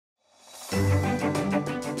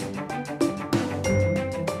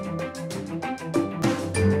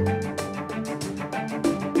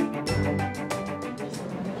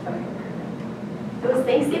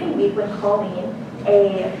week when Colleen,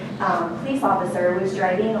 a police officer, was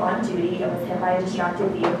driving on duty and was hit by a distracted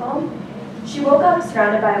vehicle. She woke up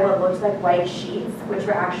surrounded by what looked like white sheets, which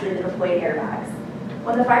were actually the deployed airbags.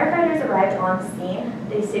 When the firefighters arrived on scene,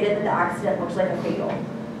 they stated that the accident looked like a fatal.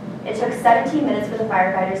 It took 17 minutes for the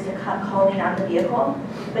firefighters to cut Colleen out of the vehicle,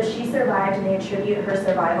 but she survived, and they attribute her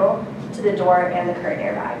survival to the door and the current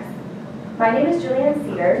airbags. My name is Julianne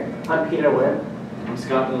Cedar. I'm Peter Wynn. I'm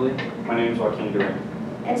Scott Lilly. My name is Joaquin Durant.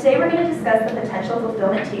 And today we're going to discuss the potential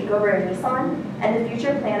fulfillment takeover of Nissan and the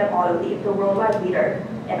future plan of Autoliv, the worldwide leader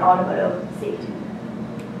in automotive safety.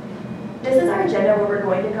 This is our agenda, what we're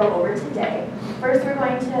going to go over today. First, we're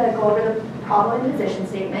going to go over the problem and position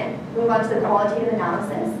statement, move on to the qualitative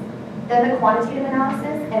analysis, then the quantitative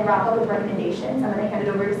analysis, and wrap up with recommendations. I'm going to hand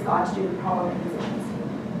it over to Scott to do the problem and position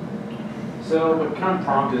statement. So what kind of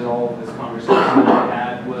prompted all of this conversation that I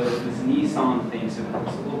had was this Nissan thing. So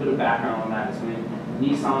just a little bit of background on that. So when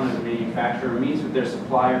Nissan as a manufacturer meets with their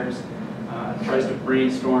suppliers, tries to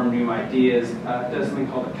brainstorm new ideas, does something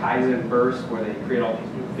called a Kaizen burst, where they create all these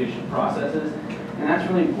new efficient processes. And that's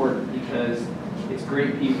really important because it's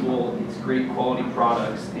great people, it's great quality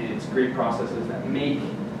products, and it's great processes that make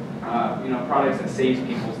products that saves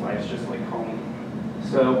people's lives, just like home.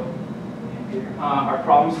 So our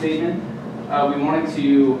problem statement, we wanted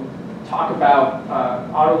to talk about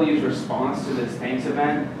Autoliv's response to this thanks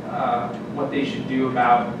event, what they should do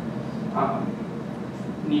about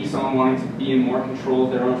Nissan wanting to be in more control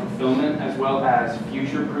of their own fulfillment, as well as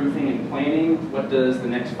future-proofing and planning. What does the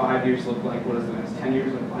next 5 years look like? What does the next 10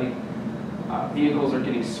 years look like? Vehicles are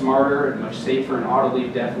getting smarter and much safer, and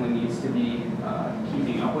Autoliv definitely needs to be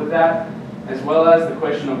keeping up with that, as well as the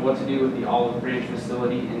question of what to do with the Olive Branch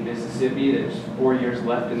facility in Mississippi. There's 4 years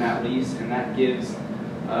left in that lease, and that gives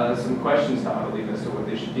some questions to Autoliv as to what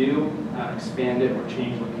they should do, expand it, or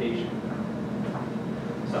change location.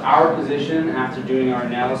 So our position after doing our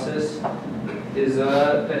analysis is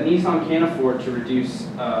that Nissan can't afford to reduce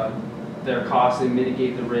their costs and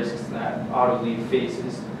mitigate the risks that Autoliv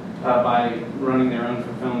faces by running their own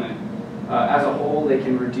fulfillment. As a whole, they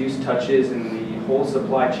can reduce touches in the whole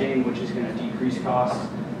supply chain, which is going to decrease costs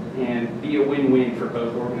and be a win-win for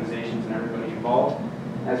both organizations and everybody involved.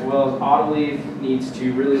 As well as Autoliv needs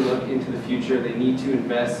to really look into the future. They need to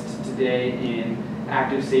invest today in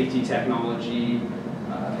active safety technology,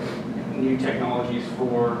 new technologies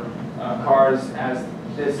for cars, as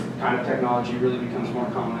this kind of technology really becomes more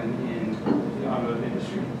common in the automotive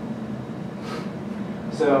industry.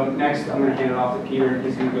 So next, I'm going to hand it off to Peter.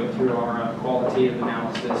 He's going to go through our qualitative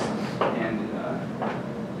analysis. And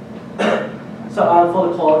So for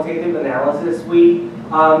the qualitative analysis, we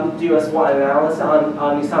do a SWOT analysis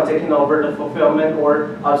on Nissan taking over the fulfillment,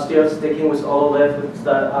 or still sticking with Autoliv with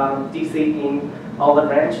the DC in Olive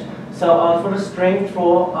Branch. So for the strength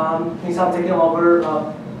for Nissan taking over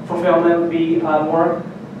fulfillment would be more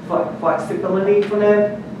flexibility for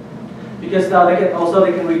them, because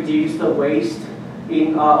they can reduce the waste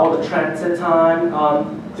in all the transit time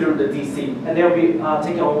through the DC, and they'll be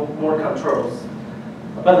taking on more controls.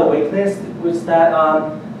 But the weakness was that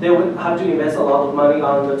they would have to invest a lot of money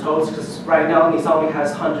on the totes, because right now Nissan only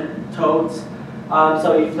has 100 totes.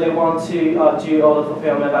 So if they want to do all the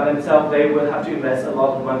fulfillment by themselves, they would have to invest a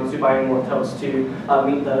lot of money to buy more totes to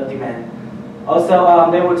meet the demand.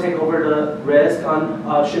 Also, they will take over the risk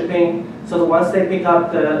on shipping. So once they pick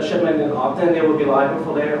up the shipment in Ogden, they will be liable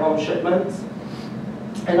for their own shipments.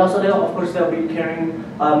 And also, of course, they'll be carrying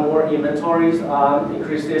more inventories,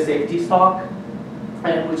 increase their safety stock,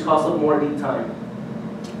 and which causes more lead time.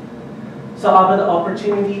 So about the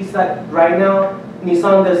opportunities that right now,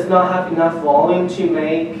 Nissan does not have enough volume to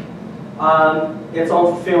make its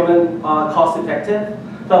own fulfillment cost effective.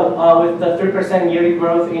 So with the 3% yearly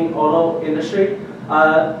growth in auto industry,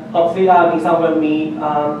 hopefully Nissan will meet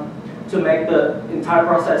to make the entire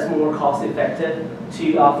process more cost effective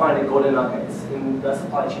to find the golden nuggets in the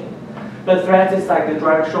supply chain. But threats is like the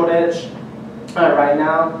driver shortage right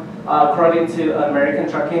now. According to American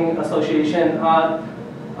Trucking Association,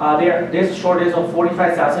 there's a shortage of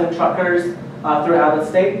 45,000 truckers throughout the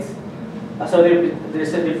states. So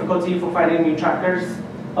there's a difficulty for finding new truckers.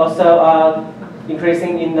 Also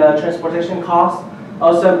increasing in the transportation costs.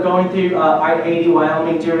 Also going through I-80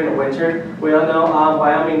 Wyoming during the winter. We all know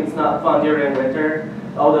Wyoming is not fun during winter.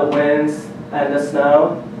 All the winds and the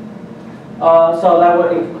snow. So that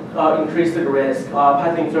will increase the risk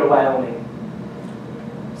passing through Wyoming.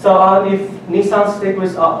 So if Nissan stick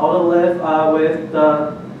with Autoliv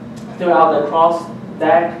throughout the cross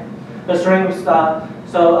deck, the strength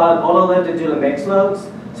so Autoliv to do the mixed loads,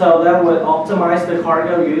 so that would optimize the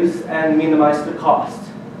cargo use and minimize the cost.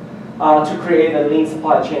 to create a lean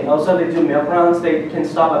supply chain. Also, they do milk runs. They can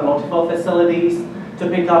stop at multiple facilities to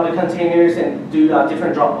pick up the containers and do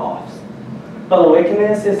different drop-offs. But the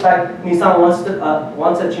weakness is like Nissan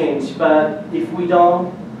wants a change, but if we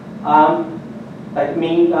don't, like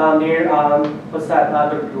me, what's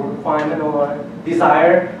that, the requirement or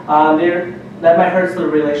desire, that might hurt the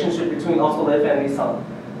relationship between Autoliv and Nissan.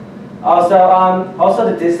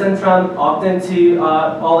 Also the distance from Ogden to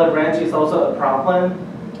Olive Branch is also a problem.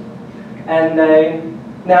 And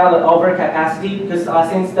now the overcapacity, because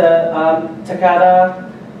since the Takata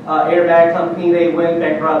airbag company, they went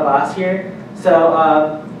bankrupt last year. So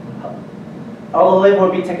Autoliv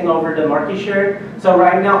will be taking over the market share. So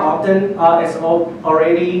right now, Ogden is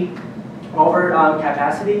already over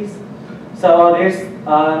capacities. So there's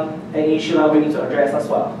an issue that we need to address as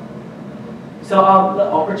well. So the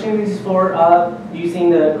opportunities for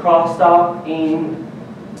using the cross-dock in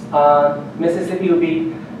Mississippi would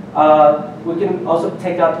be, we can also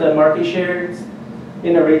take up the market shares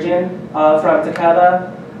in the region from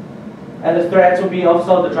Takata. And the threats will be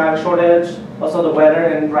also the driver shortage, also the weather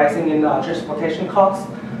and rising in transportation costs.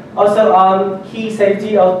 Also, key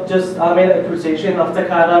safety, just made an acquisition of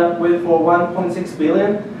Takata for $1.6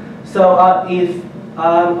 billion. So if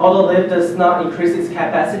Autoliv does not increase its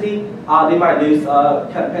capacity, they might lose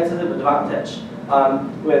competitive advantage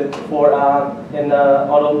in the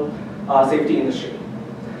auto safety industry.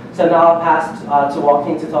 So now I'll pass to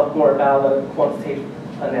Joaquin to talk more about the quantitative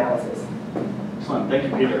analysis. Excellent, thank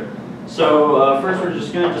you, Peter. So first we're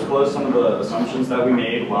just going to disclose some of the assumptions that we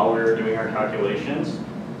made while we were doing our calculations.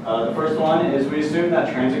 The first one is we assume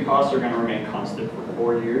that transit costs are going to remain constant for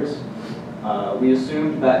 4 years. We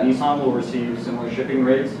assumed that Nissan will receive similar shipping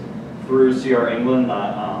rates through CR England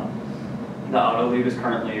that Autoliv is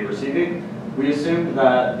currently receiving. We assumed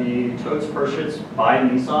that the totes purchased by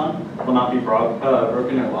Nissan will not be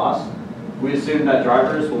broken or lost. We assumed that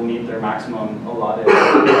drivers will meet their maximum allotted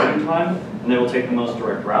driving time and they will take the most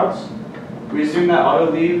direct routes. We assume that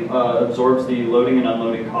Autoliv absorbs the loading and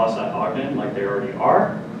unloading costs at Ogden like they already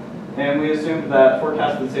are. And we assume that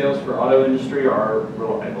forecasted sales for auto industry are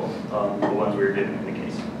reliable, the ones we were given in the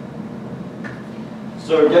case.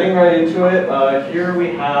 So getting right into it, here we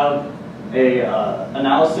have a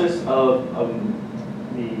analysis of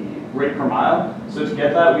the rate per mile. So to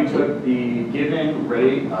get that, we took the given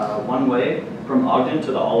rate one way from Ogden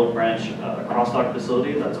to the Olive Branch cross-dock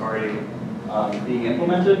facility that's already being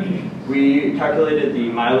implemented. We calculated the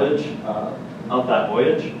mileage of that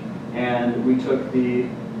voyage, and we took the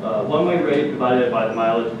one-way rate divided by the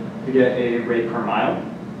mileage to get a rate per mile.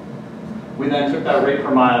 We then took that rate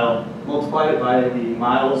per mile, multiplied it by the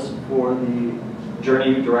miles for the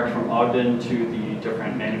journey direct from Ogden to the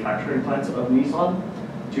different manufacturing plants of Nissan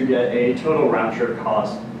to get a total round-trip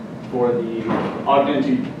cost for the Ogden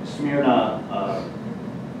to Smyrna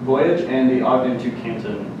voyage and the Ogden to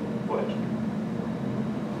Canton voyage.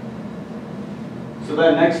 So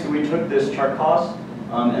then next we took this truck cost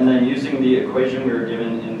and then using the equation we were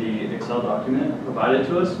given in the Excel document provided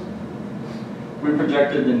to us, we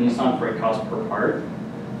projected the Nissan freight cost per part.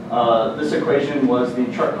 This equation was the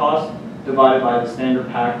truck cost divided by the standard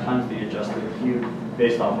pack times the adjusted cube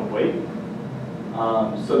based off of weight.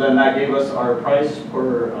 So then that gave us our price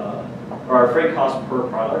per, or our freight cost per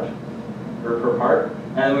product, or per part,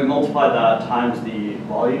 and we multiplied that times the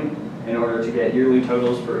volume in order to get yearly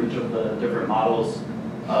totals for each of the different models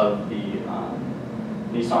of the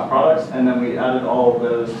Nissan products, and then we added all of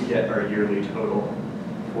those to get our yearly total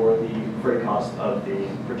for the freight cost of the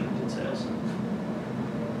projected sales.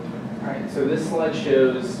 All right, so this slide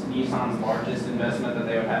shows Nissan's largest investment that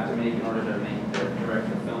they would have to make in order to make their direct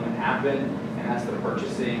fulfillment happen, and that's the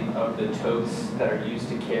purchasing of the totes that are used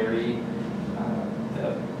to carry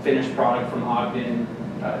the finished product from Ogden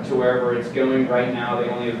to wherever it's going. Right now, they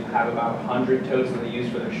only have about 100 totes that they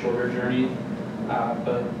use for their shorter journey,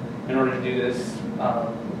 but in order to do this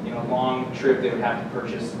long trip, they would have to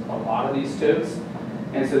purchase a lot of these totes.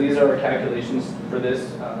 And so these are our calculations for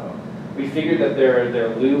this. We figured that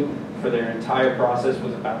their loop for their entire process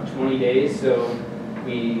was about 20 days. So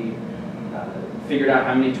we figured out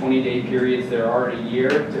how many 20-day periods there are in a year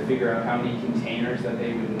to figure out how many containers that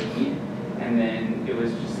they would need. And then it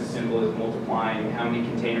was just as simple as multiplying how many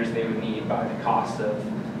containers they would need by the cost of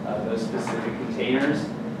those specific containers.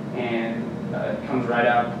 And it comes right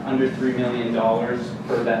out under $3 million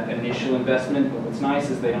for that initial investment. But what's nice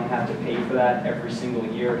is they don't have to pay for that every single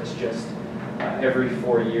year. It's just every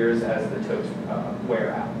 4 years as the totes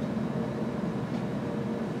wear out.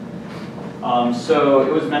 So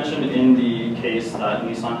it was mentioned in the case that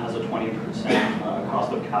Nissan has a 20%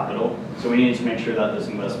 cost of capital. So we need to make sure that this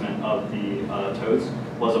investment of the totes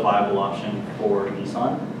was a viable option for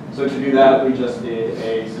Nissan. So to do that, we just did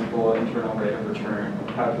a simple internal rate of return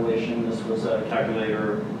calculation. This was a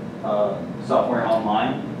calculator software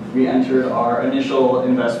online. We entered our initial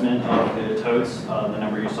investment of the totes, the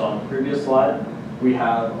number you saw in the previous slide. We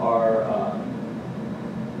have our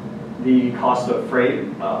the cost of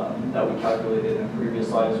freight that we calculated in the previous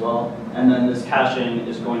slide as well. And then this cash in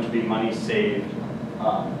is going to be money saved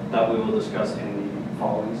that we will discuss in the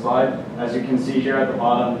following slide. As you can see here at the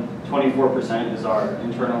bottom, 24% is our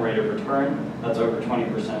internal rate of return. That's over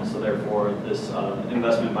 20%, so therefore this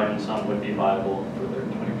investment by Nissan would be viable for their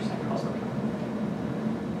 20% cost of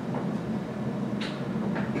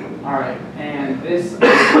capital. All right, and this is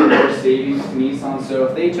more savings to Nissan. So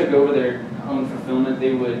if they took over their own fulfillment,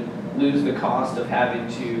 they would lose the cost of having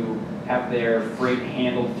to have their freight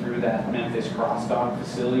handled through that Memphis cross-dock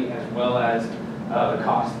facility, as well as the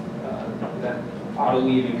cost that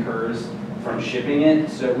Autoliv incurs from shipping it.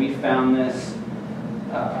 So we found this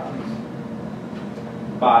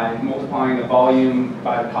by multiplying the volume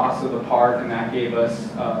by the cost of the part, and that gave us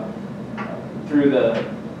through the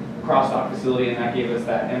cross-dock facility, and that gave us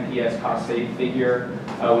that MPS cost save figure,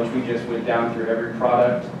 which we just went down through every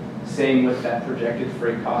product. Same with that projected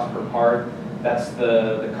freight cost per part. That's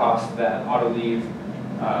the cost that Autoliv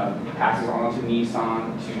passes on to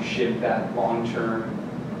Nissan to ship that long-term,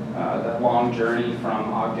 that long journey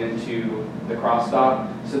from Ogden to the cross-dock.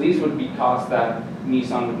 So these would be costs that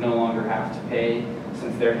Nissan would no longer have to pay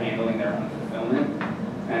since they're handling their own fulfillment.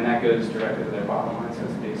 And that goes directly to their bottom line, so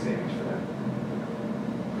it's a big savings for them.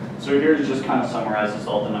 So here to just kind of summarizes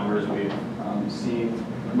all the numbers we've seen.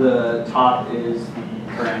 The top is the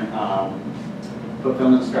current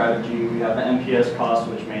fulfillment strategy. We have the MPS cost,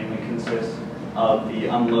 which mainly consists of the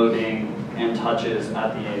unloading and touches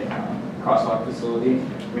at the cross-dock facility.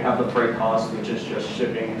 We have the freight cost, which is just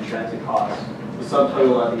shipping and transit costs. The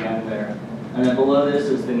subtotal at the end there. And then below this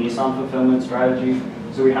is the Nissan fulfillment strategy.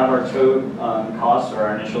 So we have our tote costs, or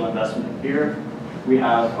our initial investment here. We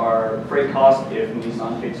have our freight cost if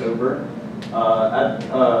Nissan takes over.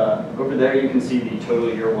 Over there you can see the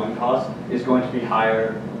total year one cost is going to be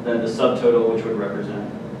higher than the subtotal, which would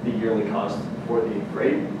represent the yearly cost for the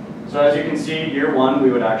freight. So as you can see, year one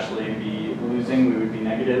we would actually be losing, we would be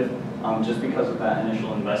negative just because of that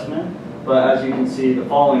initial investment. But as you can see, the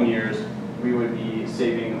following years we would be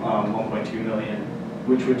saving 1.2 million,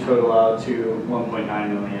 which would total out to 1.9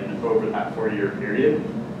 million over that 4-year period.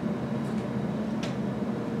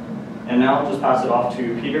 And now I'll just pass it off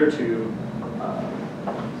to Peter to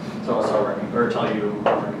tell you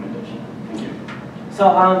our recommendation. Thank you. So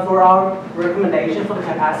for our recommendation for the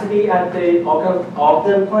capacity at the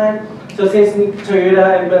Ogden plant, so since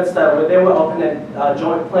Toyota and they will open a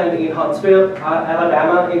joint plant in Huntsville,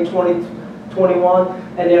 Alabama in 2021,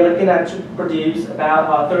 and they're looking at to produce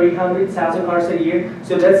about 300,000 cars a year.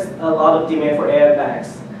 So that's a lot of demand for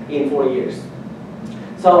airbags in 4 years.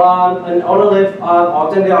 So in Autoliv,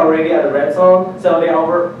 Ogden, they're already at the red zone, so they're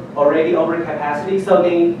already over capacity, so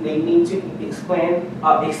they need to expand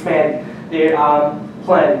their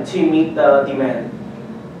plan to meet the demand.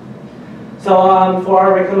 So for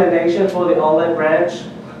our recommendation for the Autoliv branch,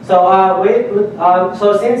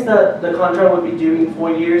 so since the contract will be due in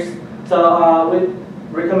 4 years, so we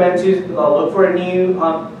recommend to look for a new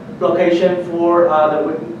location for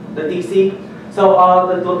the DC. So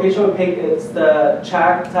the location we pick is the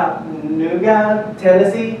Chattanooga,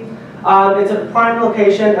 Tennessee. It's a prime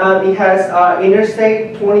location. It has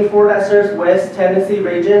Interstate 24 that serves West Tennessee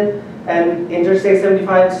region, and Interstate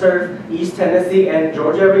 75 serves East Tennessee and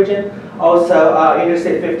Georgia region. Also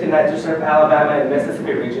Interstate 59 to serve Alabama and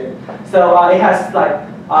Mississippi region. So it has right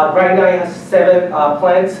now it has 7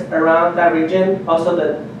 plants around that region. Also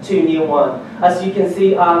the 2 new ones. As you can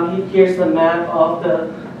see, here's the map of the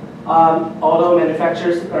auto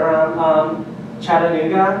manufacturers around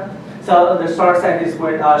Chattanooga. So the start site is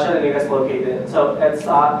where Chattanooga is located. So it's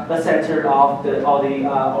the center of all the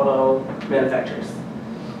auto manufacturers.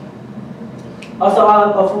 Also,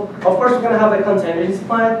 of course, we're going to have a contingency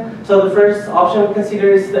plan. So the first option we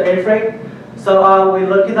consider is the air freight. So we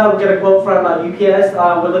look at that, we get a quote from UPS.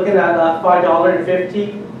 We're looking at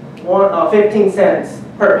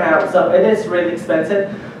 $5.15 per pound. So it is really expensive.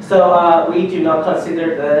 So we do not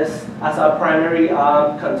consider this as our primary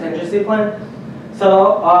contingency plan.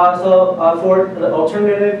 So, for the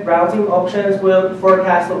alternative routing options, we'll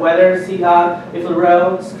forecast the weather, see if the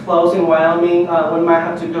roads close in Wyoming, we might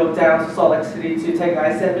have to go down to Salt Lake City to take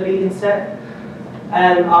I-70 instead.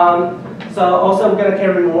 And so also we're going to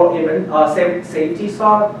carry more safety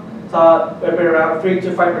stock. So maybe around 3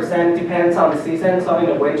 to 5%, depends on the season. So in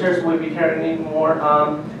the winters, we'll be carrying more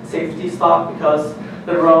safety stock because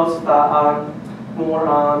the roads that more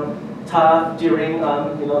tough during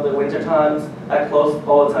the winter times. I close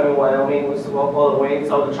all the time in Wyoming with all the way,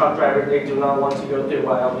 so the truck drivers, they do not want to go through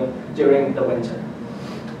Wyoming during the winter.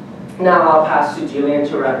 Now I'll pass to Jillian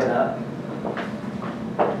to wrap it up.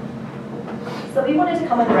 So we wanted to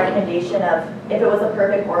come with a recommendation of if it was a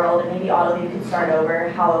perfect world and maybe Autoliv could start over,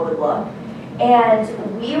 how it would look. And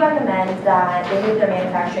we recommend that they move their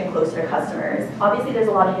manufacturing closer to customers. Obviously there's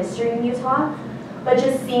a lot of history in Utah, but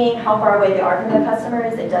just seeing how far away they are from their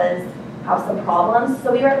customers, it does have some problems.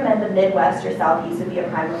 So we recommend the Midwest or Southeast would be a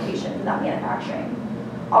prime location for that manufacturing.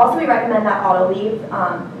 Also, we recommend that Autoliv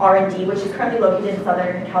R&D, which is currently located in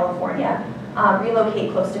Southern California,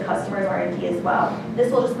 relocate close to customers R&D as well.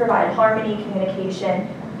 This will just provide harmony, communication,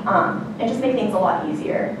 and just make things a lot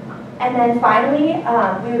easier. And then finally,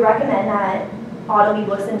 we would recommend that Autoliv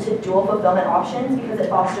looks into dual fulfillment options because it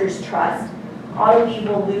fosters trust. Autoliv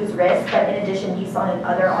will lose risk, but in addition, Nissan and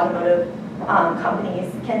other automotive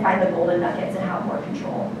companies can find the golden nuggets and have more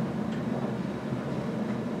control.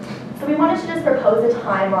 So we wanted to just propose a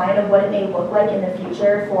timeline of what it may look like in the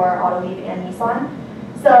future for Autoliv and Nissan.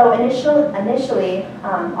 So initially,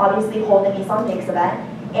 obviously hold the Nissan Thanks event,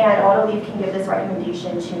 and Autoliv can give this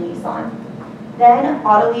recommendation to Nissan. Then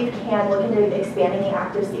Autoliv can look into expanding the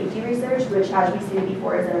active safety research, which as we stated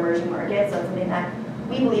before is an emerging market, so it's something that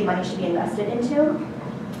we believe money should be invested into.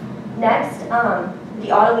 Next, the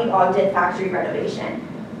Autoliv Ogden factory renovation.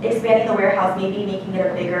 Expanding the warehouse, maybe making it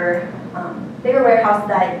a bigger warehouse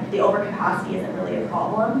that the overcapacity isn't really a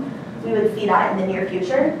problem. We would see that in the near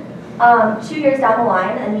future. 2 years down the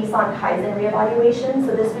line, a Nissan Kaizen reevaluation.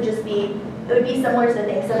 So this would just be, it would be similar to the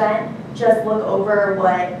Thanks event, just look over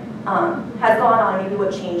what has gone on, maybe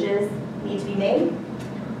what changes need to be made.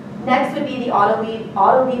 Next would be the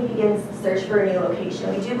Autoliv begins search for a new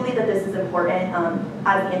location. We do believe that this is important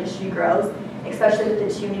as the industry grows, especially with the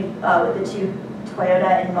two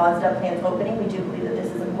Toyota and Mazda plants opening. We do believe that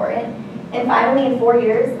this is important. And finally, in 4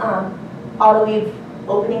 years, Autoliv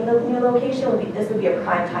opening the new location this would be a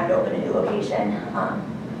prime time to open a new location.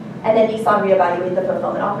 And then Nissan reevaluate the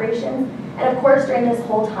fulfillment operations. And of course, during this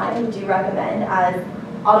whole time, we do recommend, as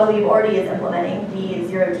Autoliv already is implementing the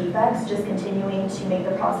zero defects, just continuing to make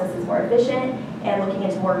the processes more efficient and looking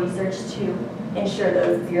into more research to ensure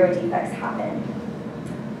those zero defects happen.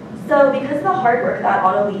 So because of the hard work that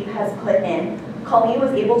Autoliv has put in, Colleen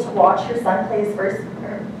was able to watch her son play his first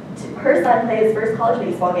college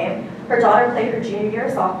baseball game, her daughter play her junior year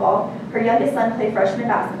of softball, her youngest son play freshman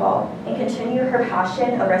basketball, and continue her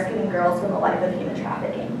passion of rescuing girls from the life of human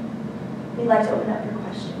trafficking. We'd like to open up for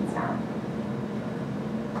questions now.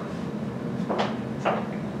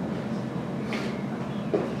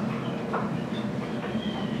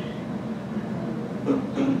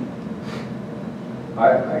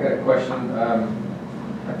 I got a question.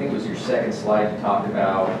 I think it was your second slide. You talked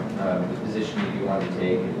about the position you wanted to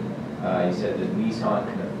take. You said that Nissan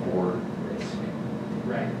can afford risk.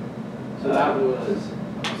 Right. So that was.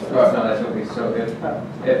 Oh, no, that's okay. So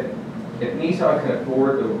if Nissan can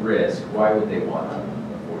afford the risk, why would they want to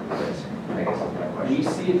afford the risk? I guess that's my question. We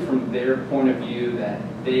see it from their point of view that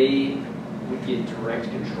they would get direct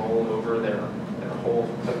control over their whole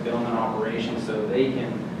fulfillment operation, so they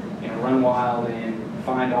can run wild and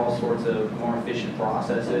find all sorts of more efficient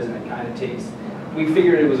processes, and it kind of takes. We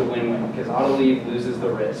figured it was a win-win because Autoliv loses the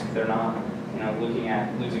risk. They're not, looking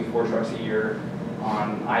at losing 4 trucks a year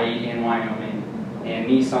on I-80 in Wyoming, and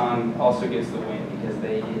Nissan also gets the win because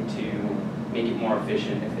they get to make it more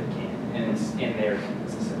efficient if they can, and it's in their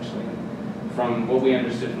hands essentially. From what we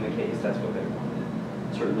understood from the case, that's what they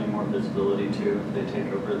wanted. Certainly more visibility too if they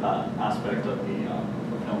take over that aspect of the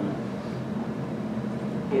fulfillment.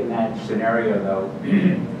 In that scenario, though,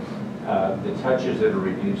 the touches that are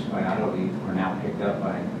reduced by Autoliv are now picked up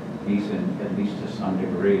by Nissan, at least to some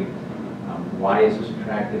degree. Why is this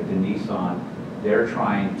attractive to Nissan? They're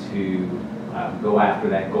trying to go after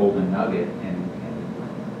that golden nugget and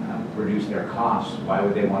reduce their costs. Why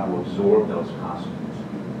would they want to absorb those costs?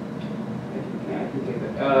 I can take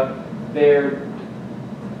that.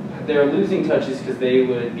 They're losing touches because they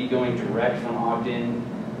would be going direct from Ogden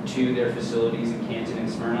to their facilities in Canton and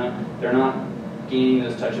Smyrna. They're not gaining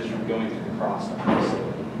those touches from going through the cross-dock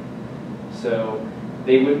facility. So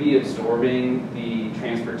they would be absorbing the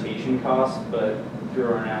transportation costs, but through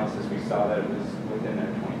our analysis we saw that it was within their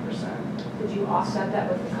 20%. Did you offset that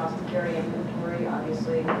with the cost to carry inventory?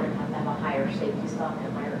 Obviously, they're going to have a higher safety stock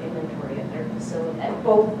and higher inventory at their facility, at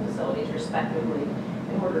both facilities respectively,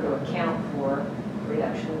 in order to account for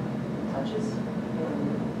reduction in touches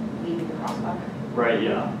and leaving the crossdock. Right,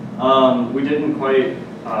 yeah. We didn't quite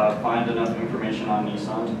find enough information on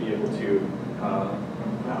Nissan to be able to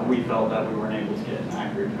we felt that we weren't able to get an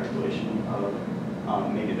accurate calculation of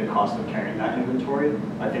maybe the cost of carrying that inventory.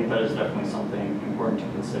 I think that is definitely something important to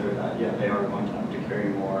consider, that, yeah, they are going to have to carry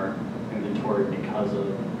more inventory because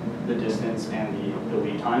of the distance and the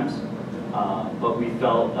lead times. But we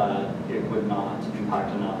felt that it would not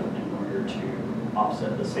impact enough in order to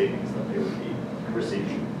offset the savings that they would be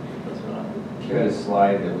receiving. You had a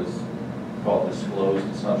slide that was called disclosed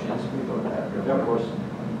assumptions. Can we go to that? Yeah, of course.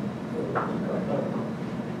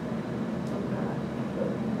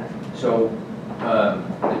 So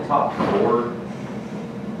the top four,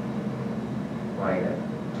 like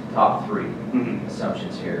top three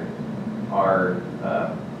assumptions here are,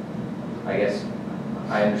 I guess,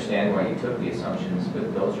 I understand why you took the assumptions,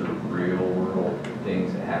 but those are real world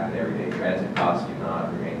things that happen every day. Transit costs do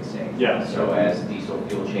not remain the same. Yeah. So as diesel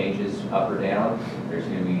fuel changes up or down, there's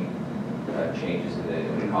going to be changes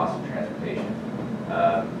in the cost of transportation.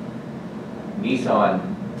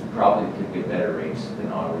 Nissan probably could get better rates than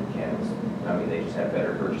Autoliv can. I mean, they just have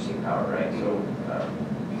better purchasing power, right? So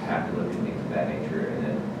you have to look at things of that nature. And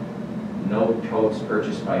then no totes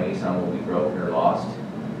purchased by Nissan will be broken or lost.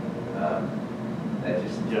 That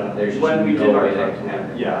just, yeah. There's just when we no did our way that can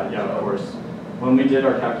happen. yeah, of course. When we did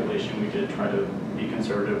our calculation, we did try to be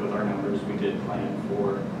conservative with our numbers. We did plan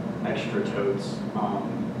for extra totes,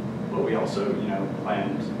 but we also,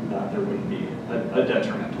 planned that there wouldn't be a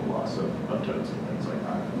detrimental loss of totes and things like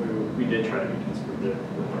that. We did try to be conservative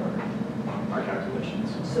with our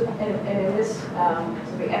calculations. So, and in this,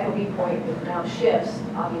 so the FOB point now shifts,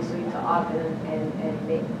 obviously, to Ogden, and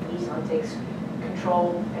Nissan takes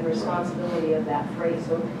control and responsibility of that freight.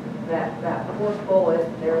 So that fourth bullet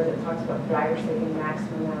there that talks about drivers taking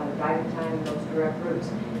maximum amount of driving time in those direct routes.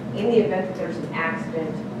 In the event that there's an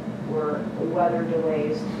accident or weather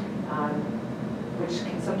delays, which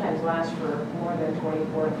can sometimes last for more than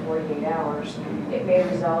 24 to 48 hours, it may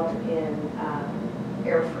result in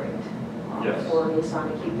air freight for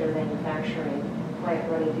Nissan to keep their manufacturing plant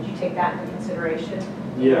running. Did you take that into consideration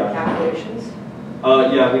in your calculations?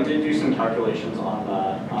 Yeah, we did do some calculations on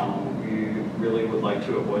that. We really would like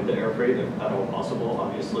to avoid the air freight if at all possible.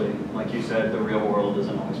 Obviously, like you said, the real world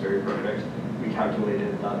isn't always very perfect. We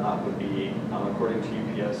calculated that that would be, according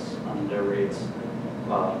to UPS, their rates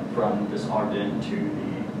from this Ogden to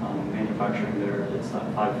the manufacturing there, it's that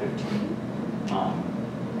 $5.15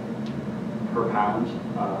 per pound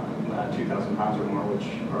at 2,000 pounds or more, which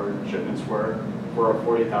our shipments were for a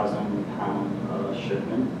 40,000 pound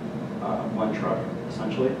shipment. One truck,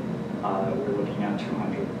 essentially. We're looking at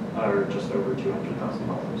 200, or just over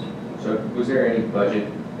 $200,000. So was there any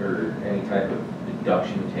budget or any type of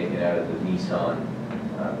deduction taken out of the Nissan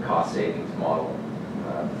cost savings model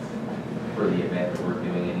for the event that we're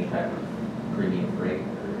doing any type of premium freight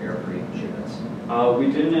or air freight shipments?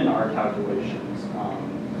 We didn't in our calculations.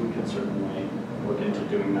 We could certainly look into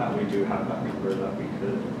doing that. We do have that number that we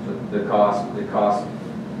could. So the cost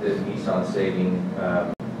that Nissan's saving,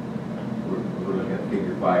 we're looking at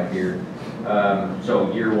figure 5 here.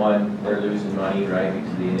 So year one, they're losing money, right,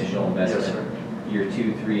 because of the initial investment. Yes, sir. Year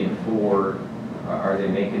 2, 3, and 4, are they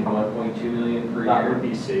making 1.2 million per That year? would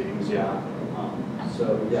be savings, yeah.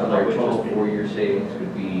 So their total 4-year savings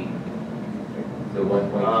would be the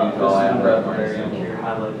 1.2 this all out. number at the very end here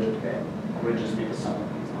highlighted. Okay. Would just be the sum of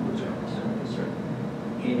these numbers. Yes, sir.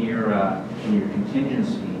 In your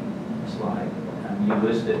contingency slide, you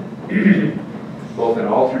listed both an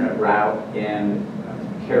alternate route and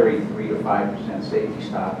carry 3 to 5% safety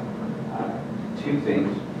stock. Two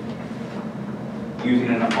things. Using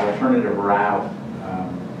an alternative route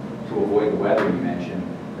to avoid the weather you mentioned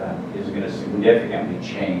is going to significantly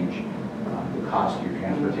change the cost of your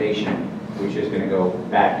transportation, which is going to go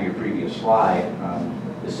back to your previous slide,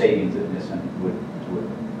 the savings that Nissan would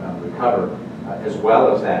recover, as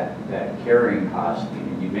well as that carrying cost.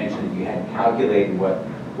 You mentioned that you hadn't calculated what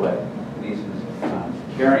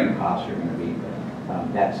Nissan's carrying costs are going to be.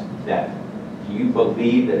 Do you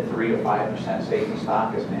believe that 3 to 5% safety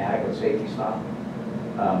stock is an adequate safety stock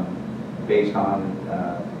based on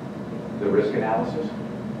the risk analysis?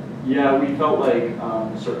 Yeah, we felt like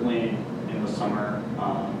certainly in the summer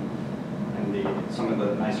and some of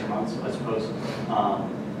the nicer months, I suppose,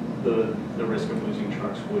 the risk of losing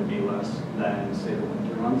trucks would be less than, say, the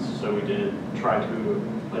winter months. So we did try to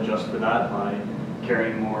adjust for that by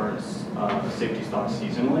carrying more safety stock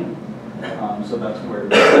seasonally. So that's where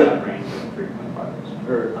that range of 3.5%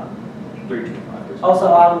 or 3.5%.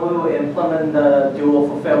 Also, we will implement the dual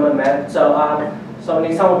fulfillment method. So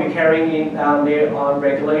Nissan will be carrying in their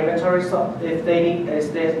regular inventory. So if there's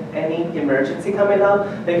any emergency coming up,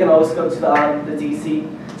 they can always go to the DC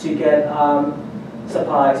to get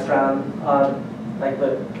supplies from like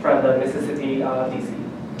from the Mississippi,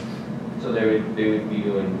 DC. So they would be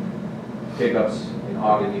doing pickups in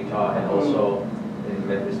Ogden, Utah, and also in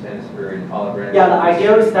Memphis, Tennessee, or in Olive Branch? Yeah, the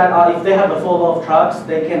idea is that if they have a full load of trucks,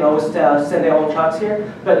 they can always send their own trucks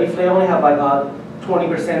here. But if they only have like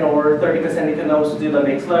 20% or 30%, they can always do the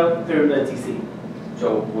mixed load through the DC.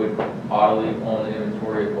 So would Autoliv own the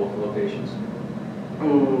inventory at both locations?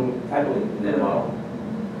 I believe. In that model?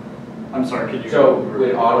 I'm sorry, could you? So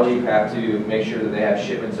would Autoliv have to make sure that they have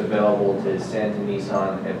shipments available to send to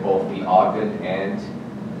Nissan at both the Ogden and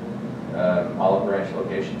Olive Branch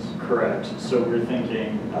locations? Correct. So we're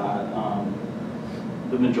thinking that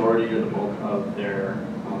the majority or the bulk of their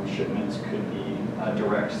shipments could be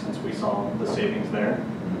direct, since we saw the savings there.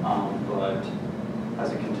 But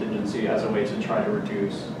as a contingency, as a way to try to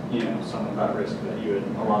reduce, some of that risk that you had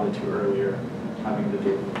allotted to earlier, having to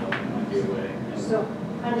do with fulfillment might be a way. So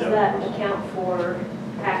how does that account for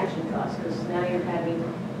packaging costs? Because now you're having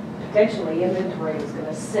potentially inventory that's going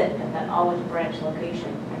to sit at that Olive Branch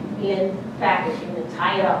location in packaging and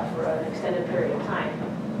tie it up for an extended period of time.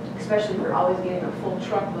 Especially if you're always getting a full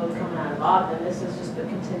truckload coming out of Ogden. This is just the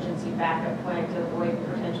contingency backup plan to avoid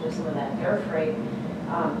potentially some of that air freight.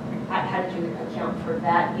 How did you account for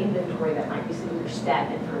that inventory that might be sitting there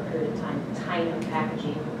stagnant for a period of time, tying up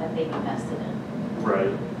packaging that they've invested in?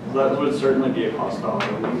 Right. That would certainly be a cost to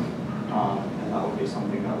Autoliv, and that would be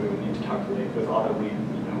something that we would need to calculate with Autoliv,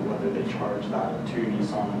 whether they charge that to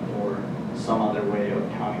Nissan or some other way of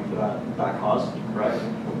accounting for that cost, correct?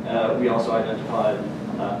 We also identified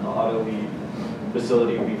that the Autoliv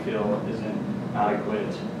facility we feel isn't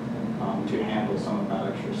adequate to handle some of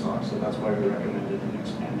that extra stock, so that's why we recommended an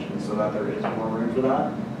expansion, so that there is more room for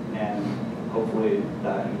that, and hopefully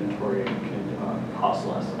that inventory can cost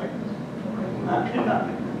less in that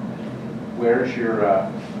manner. Where's your,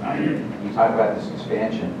 you talk about this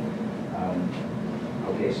expansion,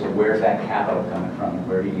 okay, so where's that capital coming from?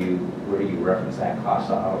 Where do you reference that cost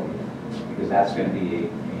to Autoliv? Because that's going to be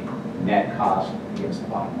a net cost against the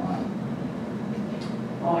bottom line.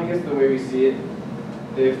 Well, I guess the way we see it,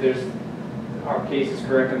 if our case is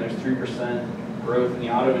correct and there's 3% growth in the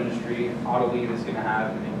auto industry, Autoliv is going to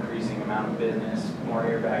have an increasing amount of business, more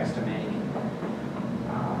airbags to make.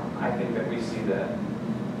 I think that we see that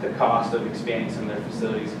the cost of expanding some of their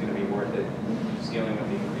facilities is going to be worth it, just dealing with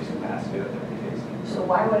the increasing capacity that they're facing. So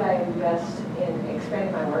why would I invest in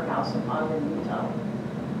expanding my warehouse in Ogden, Utah,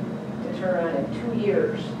 to turn around in 2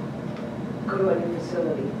 years, go to a new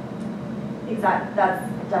facility? Exactly,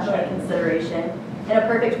 that's definitely a consideration. In a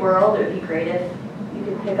perfect world, it would be great if you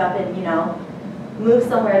could pick up and, move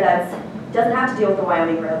somewhere that doesn't have to deal with the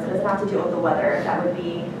Wyoming roads, it doesn't have to deal with the weather. That would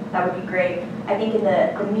be great. I think in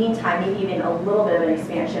the meantime, maybe even a little bit of an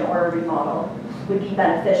expansion or a remodel would be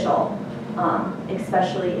beneficial,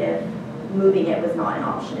 especially if moving it was not an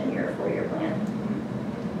option in your 4-year plan.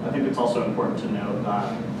 I think it's also important to note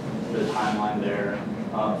that the timeline there,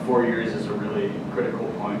 4 years is a really critical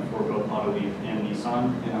point for both Autoliv and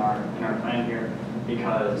Nissan in our plan here,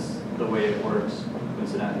 because the way it works,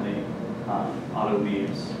 coincidentally,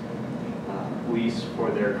 Autoliv's lease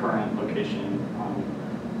for their current location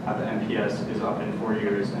at the MPS is up in 4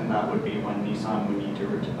 years, and that would be when Nissan would need to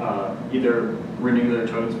either renew their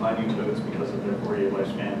totes, buy new totes because of their 4-year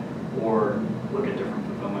lifespan, or look at different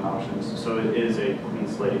fulfillment options. So it is a clean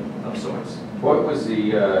slate of sorts. What was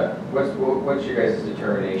the what's your guys'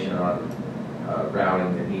 determination on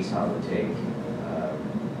routing that Nissan would take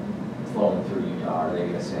flowing through Utah? Are they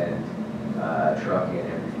going to send a truck in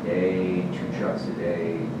every day, 2 trucks a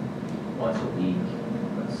day, once a week?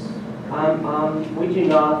 We do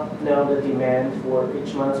not know the demand for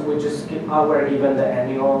each month. We just we're given the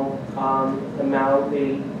annual amount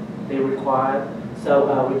they require,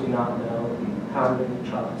 so we do not know how many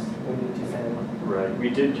trucks we need to send. Right. We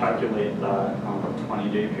did calculate that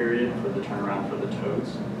 20-day period for the turnaround for the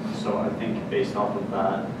totes. So I think based off of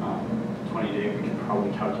that 20-day, we can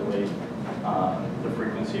probably calculate the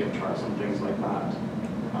frequency of trucks and things like that.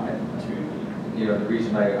 The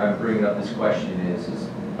reason I'm bringing up this question is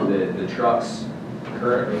the trucks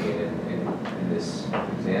currently in this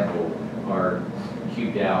example are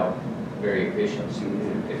cubed out very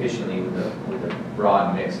efficiently with a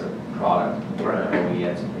broad mix of product,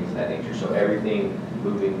 OEMs and things of that nature. So everything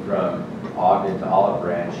moving from Ogden to Olive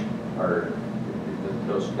Branch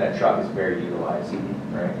that truck is very utilized,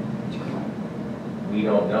 right? We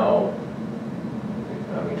don't know.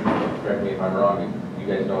 I mean, correct me if I'm wrong. You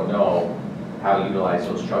guys don't know how utilized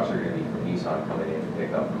those trucks are going to be from Nissan coming in to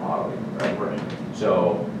pick up from Autoliv, right? Right.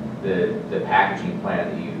 So the packaging plan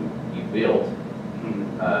that you built,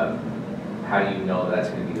 how do you know that's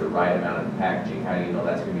going to be the right amount of packaging? How do you know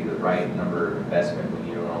that's going to be the right number of investment when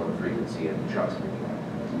you don't know the frequency of the trucks picking up?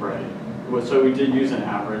 Right. Well, so we did use an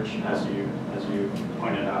average, as you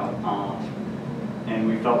pointed out, and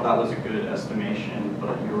we felt that was a good estimation.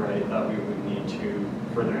 But you're right that we would need to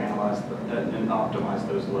further analyze and optimize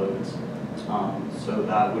those loads. So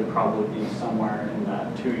that would probably be somewhere in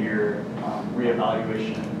that 2-year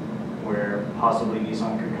reevaluation, where possibly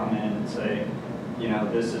Nissan could come in and say, you know,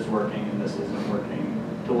 this is working and this isn't working,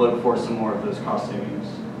 to look for some more of those cost savings,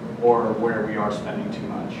 or where we are spending too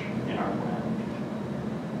much in our plan.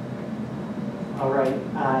 All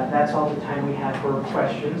right, that's all the time we have for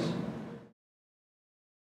questions.